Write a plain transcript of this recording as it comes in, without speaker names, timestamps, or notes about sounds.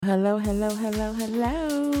Hello, hello, hello,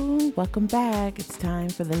 hello. Welcome back. It's time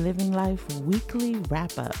for the Living Life Weekly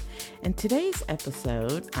Wrap Up. In today's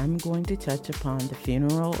episode, I'm going to touch upon the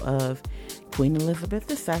funeral of Queen Elizabeth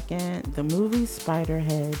II, the movie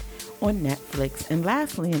Spiderhead on Netflix, and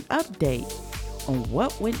lastly, an update on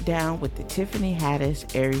what went down with the Tiffany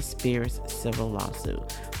Haddish-Aries Spears civil lawsuit.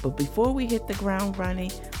 But before we hit the ground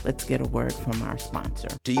running, let's get a word from our sponsor.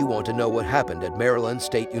 Do you want to know what happened at Maryland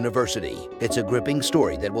State University? It's a gripping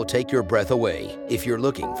story that will take your breath away. If you're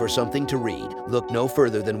looking for something to read, look no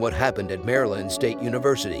further than What Happened at Maryland State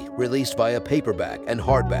University, released via paperback and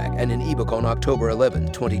hardback and an ebook on October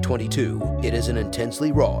 11, 2022. It is an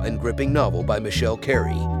intensely raw and gripping novel by Michelle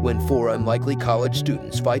Carey. When four unlikely college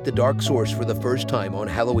students fight the dark source for the first time on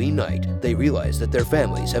Halloween night, they realize that their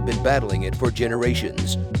families have been battling it for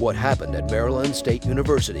generations. What Happened at Maryland State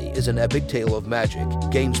University is an epic tale of magic,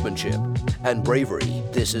 gamesmanship, and bravery.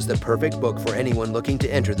 This is the perfect book for anyone looking to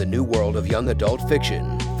enter the new world of young adult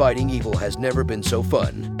fiction. Fighting evil has never been so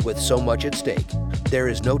fun, with so much at stake. There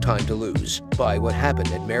is no time to lose. Buy What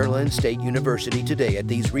Happened at Maryland State University today at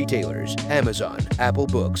these retailers: Amazon, Apple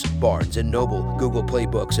Books, Barnes & Noble, Google Play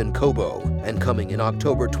Books, and Kobo. And coming in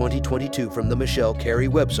October 2022 from the Michelle Carey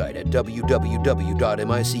website at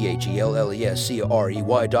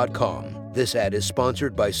www.michellescarey.com. This ad is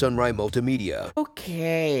sponsored by Sunrise Multimedia.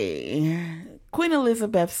 Okay, Queen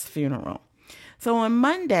Elizabeth's funeral. So on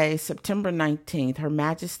Monday, September 19th, Her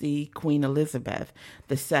Majesty Queen Elizabeth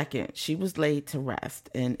II, she was laid to rest,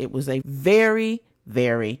 and it was a very,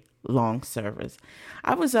 very long service.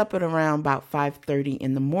 I was up at around about 5:30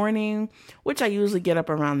 in the morning, which I usually get up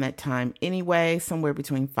around that time anyway, somewhere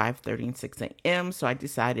between 5:30 and 6 a.m. So I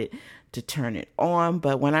decided to turn it on.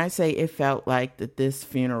 But when I say it felt like that this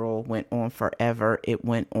funeral went on forever, it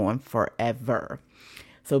went on forever.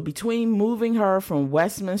 So between moving her from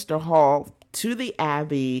Westminster Hall to the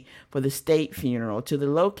Abbey for the state funeral, to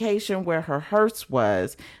the location where her hearse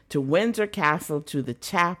was, to Windsor Castle, to the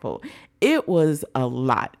chapel, it was a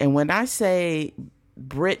lot. And when I say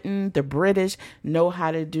Britain, the British know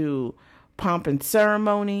how to do pomp and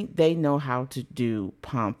ceremony, they know how to do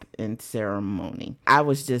pomp and ceremony. I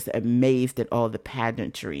was just amazed at all the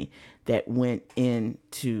pageantry that went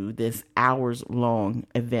into this hours-long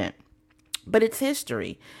event. But it's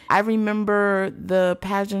history. I remember the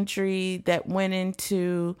pageantry that went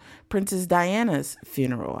into Princess Diana's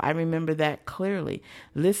funeral. I remember that clearly,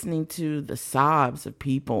 listening to the sobs of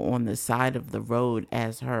people on the side of the road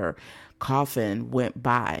as her coffin went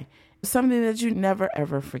by. Something that you never,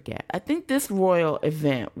 ever forget. I think this royal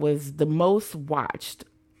event was the most watched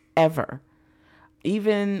ever,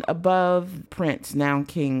 even above Prince, now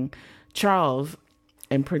King Charles,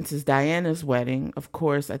 and Princess Diana's wedding. Of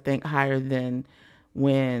course, I think higher than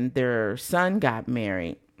when their son got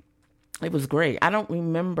married. It was great. I don't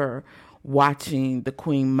remember watching the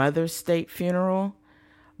Queen Mother's state funeral,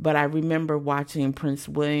 but I remember watching Prince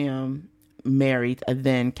William marry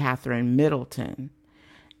then Catherine Middleton.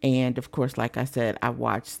 And of course, like I said, I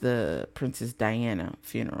watched the Princess Diana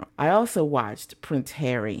funeral. I also watched Prince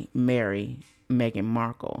Harry marry Meghan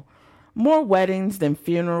Markle. More weddings than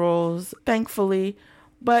funerals, thankfully.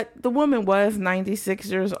 But the woman was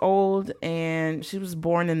 96 years old, and she was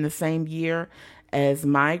born in the same year as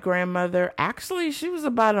my grandmother. Actually, she was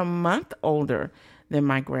about a month older than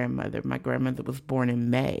my grandmother. My grandmother was born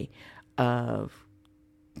in May of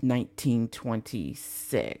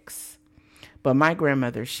 1926. But my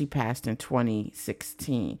grandmother, she passed in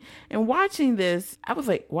 2016. And watching this, I was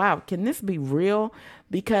like, wow, can this be real?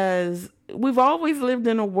 Because we've always lived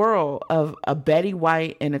in a world of a Betty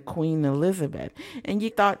White and a Queen Elizabeth. And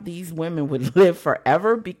you thought these women would live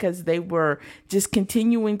forever because they were just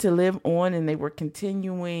continuing to live on, and they were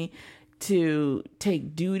continuing to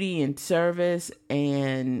take duty and service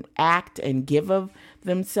and act and give of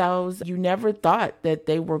themselves. You never thought that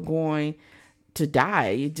they were going to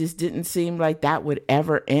die. It just didn't seem like that would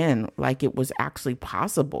ever end, like it was actually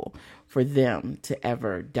possible for them to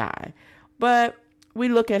ever die. But we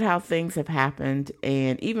look at how things have happened,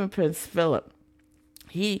 and even Prince Philip,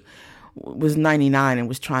 he was 99 and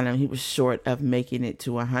he was short of making it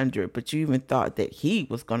to 100, but you even thought that he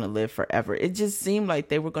was going to live forever. It just seemed like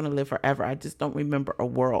they were going to live forever. I just don't remember a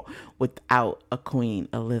world without a Queen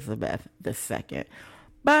Elizabeth II.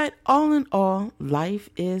 But all in all,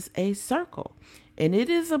 life is a circle, and it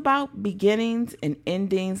is about beginnings and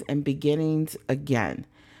endings and beginnings again.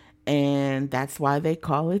 And that's why they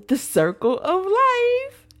call it the circle of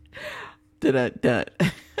life. Dun-dun-dun.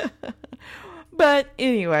 But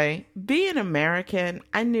anyway, being American,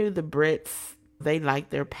 I knew the Brits, they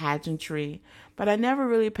liked their pageantry, but I never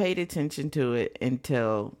really paid attention to it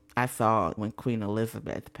until I saw when Queen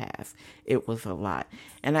Elizabeth passed. It was a lot.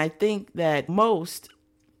 And I think that most,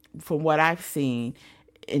 from what I've seen,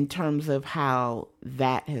 in terms of how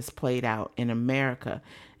that has played out in America,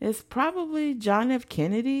 is probably John F.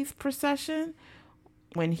 Kennedy's procession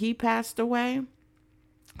when he passed away.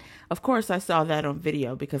 Of course, I saw that on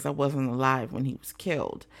video because I wasn't alive when he was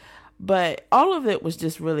killed. But all of it was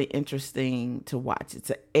just really interesting to watch. It's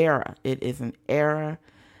an era. It is an era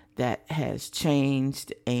that has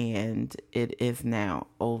changed, and it is now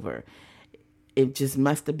over. It just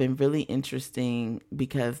must have been really interesting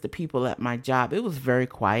because the people at my job, it was very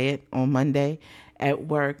quiet on Monday at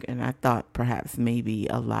work, and I thought perhaps maybe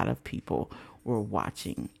a lot of people were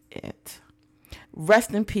watching it.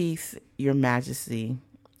 Rest in peace, Your Majesty.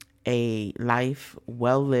 A life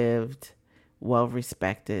well lived, well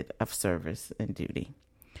respected, of service and duty.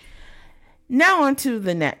 Now on to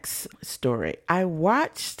the next story. I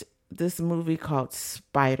watched this movie called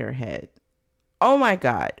Spiderhead. Oh my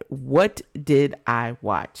God, what did I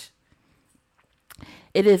watch?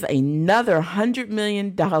 It is another $100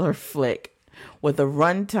 million flick with a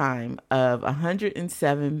runtime of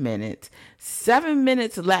 107 minutes, 7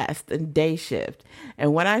 minutes less than Day Shift.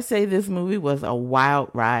 And when I say this movie was a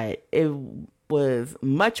wild ride, it was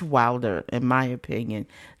much wilder, in my opinion,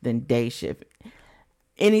 than Day Shift.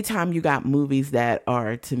 Anytime you got movies that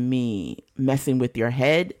are, to me, messing with your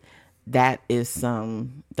head, that's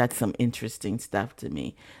some interesting stuff to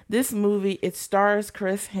me. This movie, it stars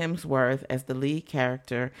Chris Hemsworth as the lead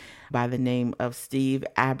character by the name of Steve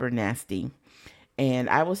Abernathy. And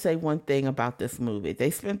I will say one thing about this movie.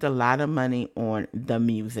 They spent a lot of money on the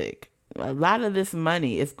music. A lot of this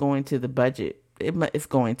money is going to the budget. It's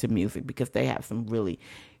going to music because they have some really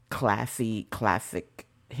classic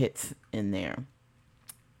hits in there.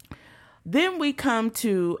 Then we come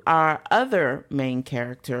to our other main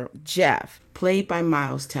character, Jeff, played by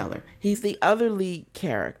Miles Teller. He's the other lead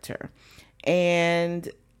character. And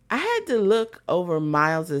I had to look over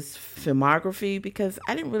Miles's filmography because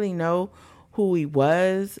I didn't really know who he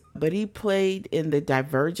was, but he played in the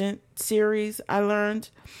Divergent series, I learned,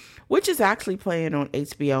 which is actually playing on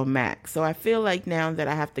HBO Max. So I feel like now that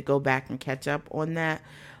I have to go back and catch up on that.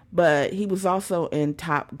 But he was also in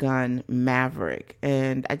Top Gun Maverick.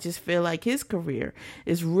 And I just feel like his career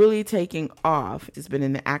is really taking off. He's been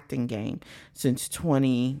in the acting game since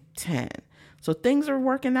 2010. So things are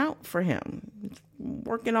working out for him. It's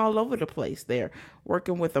working all over the place there.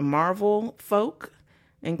 Working with the Marvel folk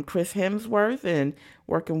and Chris Hemsworth, and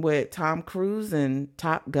working with Tom Cruise and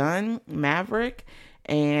Top Gun Maverick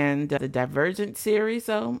and the Divergent series.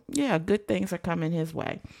 So yeah, good things are coming his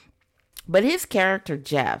way. But his character,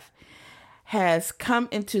 Jeff, has come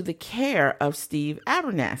into the care of Steve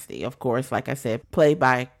Abernathy, of course, like I said, played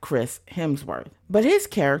by Chris Hemsworth. But his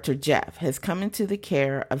character, Jeff, has come into the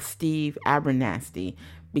care of Steve Abernathy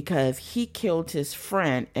because he killed his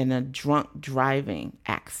friend in a drunk driving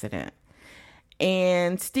accident.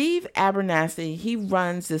 And Steve Abernathy, he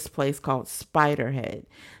runs this place called Spiderhead.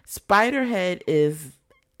 Spiderhead is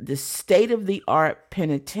the state-of-the-art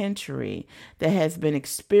penitentiary that has been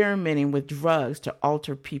experimenting with drugs to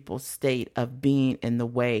alter people's state of being in the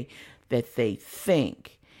way that they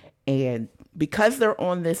think. And because they're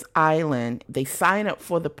on this island, they sign up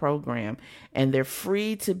for the program and they're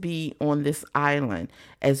free to be on this island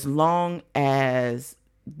as long as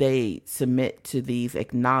they submit to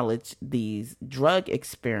acknowledge these drug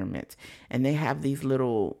experiments. And they have these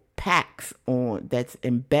little packs on that's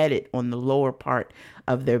embedded on the lower part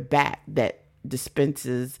of their back that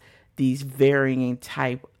dispenses these varying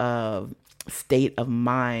type of state of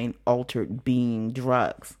mind altered being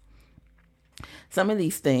drugs. Some of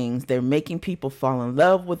these things, they're making people fall in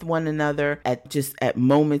love with one another at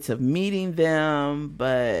moments of meeting them.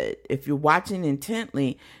 But if you're watching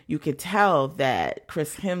intently, you can tell that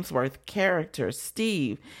Chris Hemsworth's character,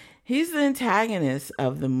 Steve, he's the antagonist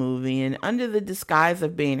of the movie. And under the disguise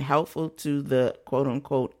of being helpful to the quote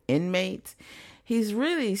unquote inmates, he's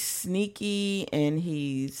really sneaky and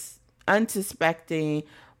he's unsuspecting,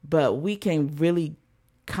 but we can really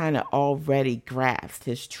kind of already grasp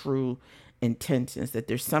his true intentions, that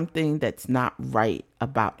there's something that's not right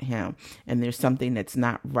about him and there's something that's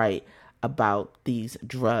not right about these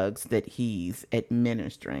drugs that he's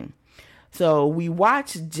administering. So we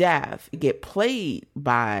watch Jeff get played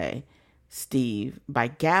by Steve by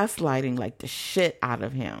gaslighting like the shit out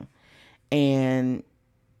of him. And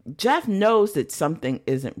Jeff knows that something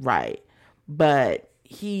isn't right, but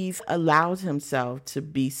he's allowed himself to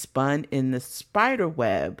be spun in the spider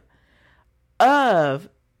web of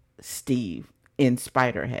Steve in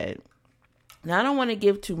Spiderhead. Now, I don't want to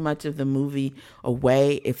give too much of the movie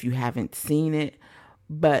away if you haven't seen it,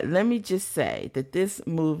 But let me just say that this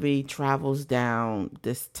movie travels down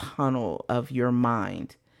this tunnel of your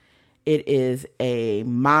mind. It is a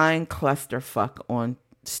mind clusterfuck on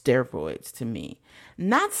steroids to me.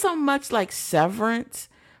 Not so much like Severance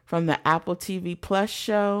from the Apple TV Plus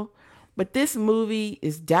show, but this movie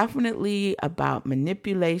is definitely about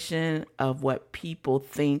manipulation of what people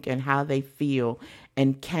think and how they feel,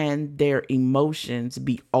 and can their emotions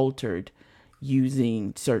be altered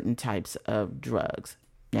using certain types of drugs.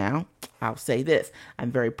 Now, I'll say this. I'm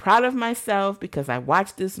very proud of myself because I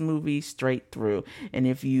watched this movie straight through. And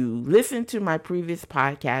if you listen to my previous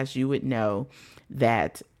podcast, you would know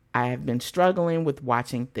that I have been struggling with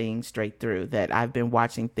watching things straight through, that I've been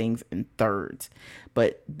watching things in thirds.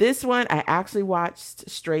 But this one, I actually watched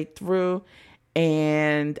straight through,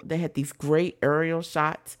 and they had these great aerial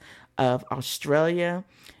shots of Australia.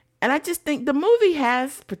 And I just think the movie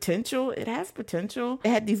has potential. It has potential. It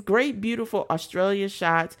had these great, beautiful Australia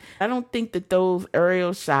shots. I don't think that those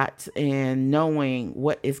aerial shots and knowing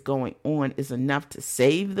what is going on is enough to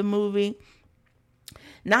save the movie.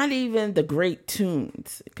 Not even the great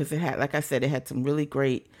tunes, because it had, like I said, it had some really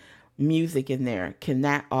great music in there. Can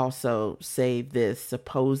that also save this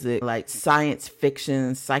supposed like science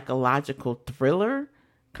fiction, psychological thriller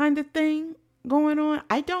kind of thing going on?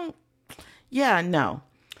 No.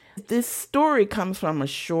 This story comes from a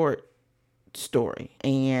short story,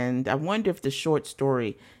 and I wonder if the short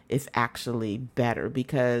story is actually better,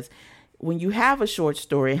 because when you have a short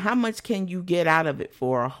story, how much can you get out of it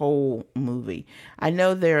for a whole movie? I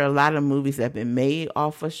know there are a lot of movies that have been made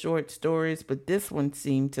off of short stories, but this one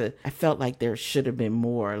I felt like there should have been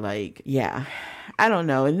more. I don't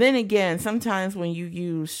know. And then again, sometimes when you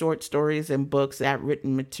use short stories and books, that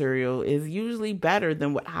written material is usually better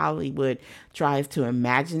than what Hollywood tries to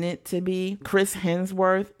imagine it to be. Chris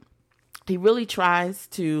Hemsworth, he really tries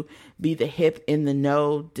to be the hip in the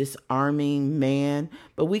know, disarming man,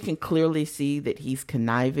 but we can clearly see that he's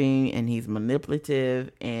conniving and he's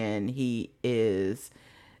manipulative and he is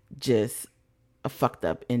just a fucked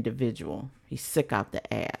up individual. He's sick out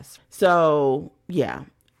the ass. So, yeah.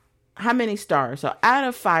 How many stars? So out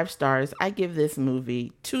of 5 stars, I give this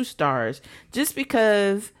movie 2 stars just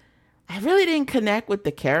because I really didn't connect with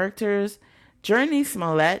the characters. Jurnee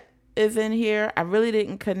Smollett is in here. I really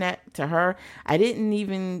didn't connect to her. I didn't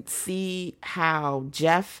even see how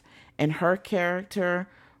Jeff and her character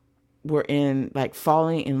were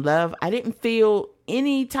falling in love. I didn't feel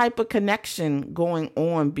any type of connection going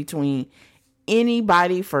on between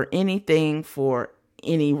anybody for anything for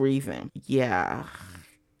any reason. Yeah.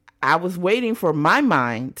 I was waiting for my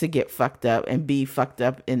mind to get fucked up and be fucked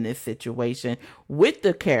up in this situation with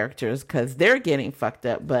the characters because they're getting fucked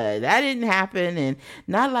up, but that didn't happen. And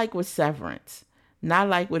not like with Severance. Not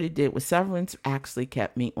like what it did with Severance actually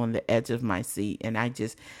kept me on the edge of my seat. And I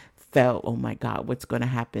just felt, oh my God, what's going to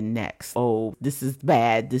happen next? Oh, this is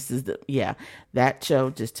bad. That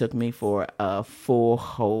show just took me for a full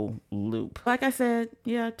whole loop. Like I said,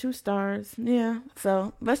 2 stars. Yeah.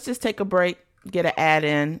 So let's just take a break, get an ad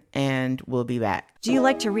in, and we'll be back. Do you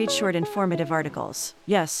like to read short, informative articles?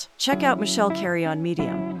 Yes. Check out Michelle Carey on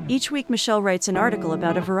Medium. Each week, Michelle writes an article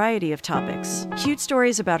about a variety of topics. Cute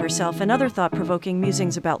stories about herself and other thought-provoking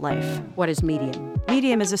musings about life. What is Medium?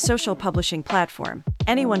 Medium is a social publishing platform.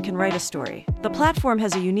 Anyone can write a story. The platform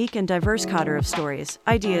has a unique and diverse cadre of stories,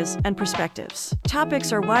 ideas, and perspectives.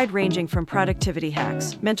 Topics are wide-ranging from productivity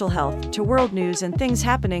hacks, mental health, to world news and things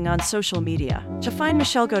happening on social media. To find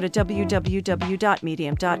Michelle, go to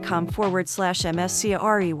www.medium.com/MSCREY.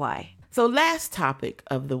 So last topic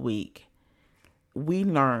of the week, we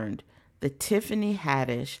learned the Tiffany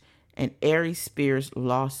Haddish and Aries Spears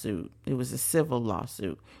lawsuit, it was a civil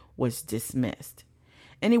lawsuit, was dismissed.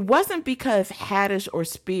 And it wasn't because Haddish or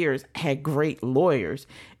Spears had great lawyers.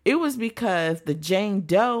 It was because the Jane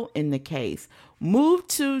Doe in the case moved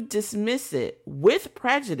to dismiss it with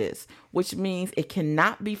prejudice, which means it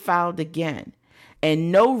cannot be filed again.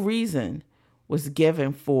 And no reason was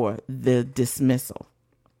given for the dismissal.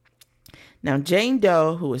 Now, Jane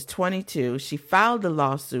Doe, who was 22, she filed the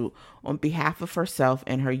lawsuit on behalf of herself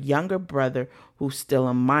and her younger brother, who's still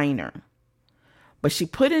a minor. But she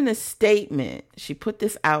put in a statement, she put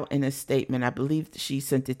this out in a statement, I believe she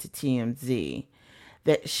sent it to TMZ,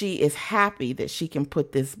 that she is happy that she can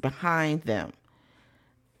put this behind them.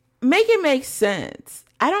 Make it make sense.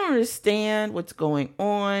 I don't understand what's going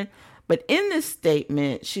on, but in this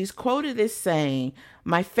statement, she's quoted as saying,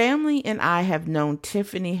 "My family and I have known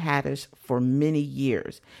Tiffany Haddish for many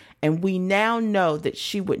years, and we now know that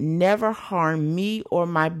she would never harm me or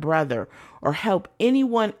my brother or help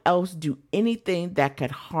anyone else do anything that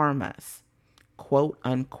could harm us." Quote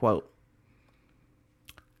unquote.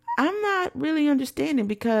 I'm not really understanding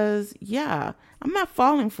because, yeah, I'm not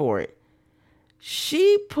falling for it.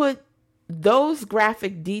 She put those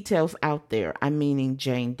graphic details out there, I'm meaning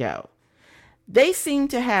Jane Doe. They seem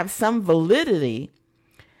to have some validity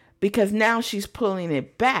because now she's pulling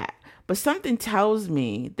it back. But something tells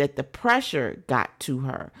me that the pressure got to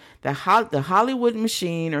her, the Hollywood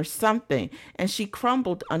machine or something, and she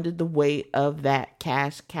crumbled under the weight of that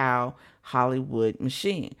cash cow Hollywood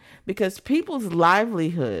machine. Because people's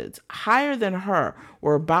livelihoods higher than her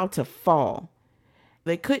were about to fall.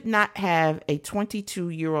 They could not have a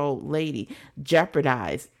 22-year-old lady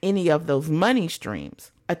jeopardize any of those money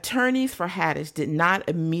streams. Attorneys for Haddish did not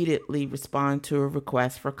immediately respond to a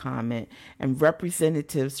request for comment, and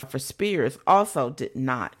representatives for Spears also did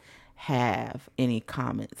not have any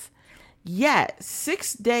comments. Yet,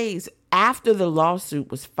 6 days after the lawsuit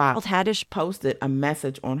was filed, Haddish posted a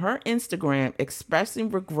message on her Instagram expressing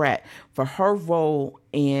regret for her role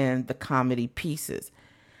in the comedy pieces.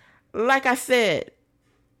 Like I said,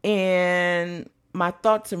 in my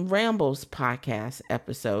Thoughts and Rambles podcast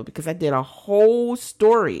episode, because I did a whole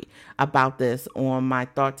story about this on my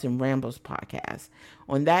Thoughts and Rambles podcast.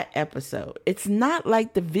 On that episode, it's not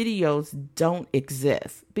like the videos don't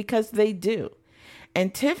exist, because they do.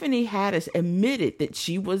 And Tiffany Haddish admitted that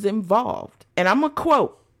she was involved. And I'm going to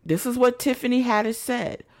quote, this is what Tiffany Haddish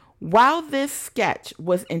said. While this sketch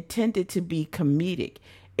was intended to be comedic,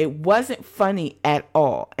 it wasn't funny at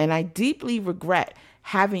all. And I deeply regret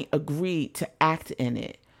having agreed to act in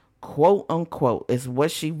it, quote unquote, is what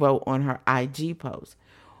she wrote on her IG post.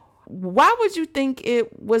 Why would you think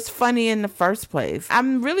it was funny in the first place?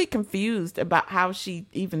 I'm really confused about how she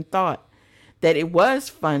even thought that it was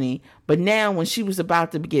funny, but now when she was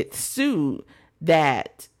about to get sued,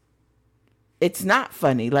 that it's not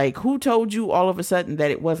funny. Like, who told you all of a sudden that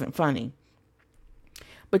it wasn't funny?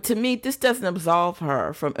 But to me, this doesn't absolve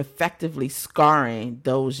her from effectively scarring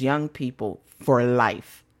those young people for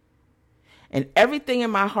life. And everything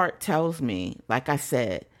in my heart tells me, like I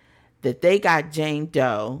said, that they got Jane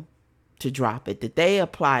Doe to drop it, that they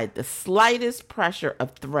applied the slightest pressure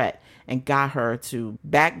of threat and got her to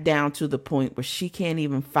back down to the point where she can't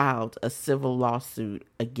even file a civil lawsuit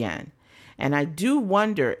again. And I do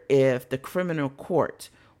wonder if the criminal court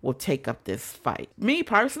will take up this fight. Me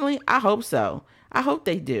personally, I hope so. I hope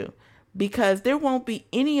they do, because there won't be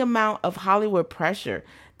any amount of Hollywood pressure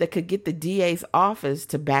that could get the DA's office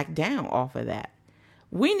to back down off of that.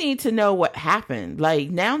 We need to know what happened. Like,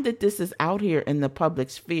 now that this is out here in the public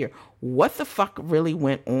sphere, what the fuck really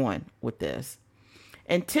went on with this?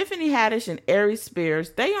 And Tiffany Haddish and Aries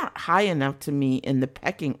Spears, they aren't high enough to me in the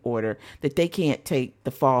pecking order that they can't take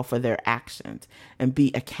the fall for their actions and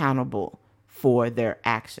be accountable for their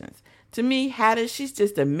actions. To me, Haddish, she's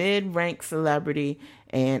just a mid-ranked celebrity,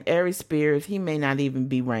 and Aries Spears, he may not even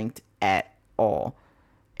be ranked at all.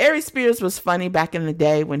 Aries Spears was funny back in the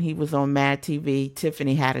day when he was on Mad TV.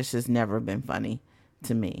 Tiffany Haddish has never been funny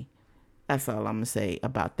to me. That's all I'm going to say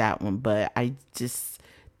about that one. But I just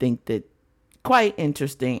think that quite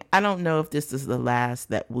interesting. I don't know if this is the last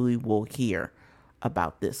that we will hear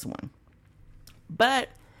about this one. But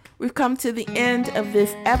we've come to the end of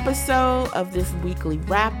this episode of this weekly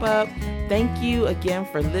wrap-up. Thank you again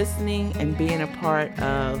for listening and being a part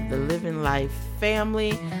of the Living Life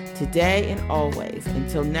family today and always.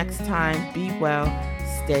 Until next time, be well,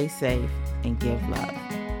 stay safe, and give love.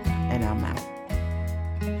 And I'm out.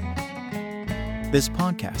 This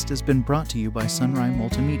podcast has been brought to you by Sunrise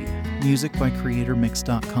Multimedia, music by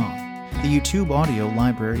CreatorMix.com, the YouTube audio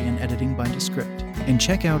library and editing by Descript. And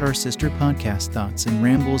check out our sister podcast Thoughts and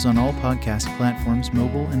Rambles on all podcast platforms,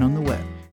 mobile and on the web.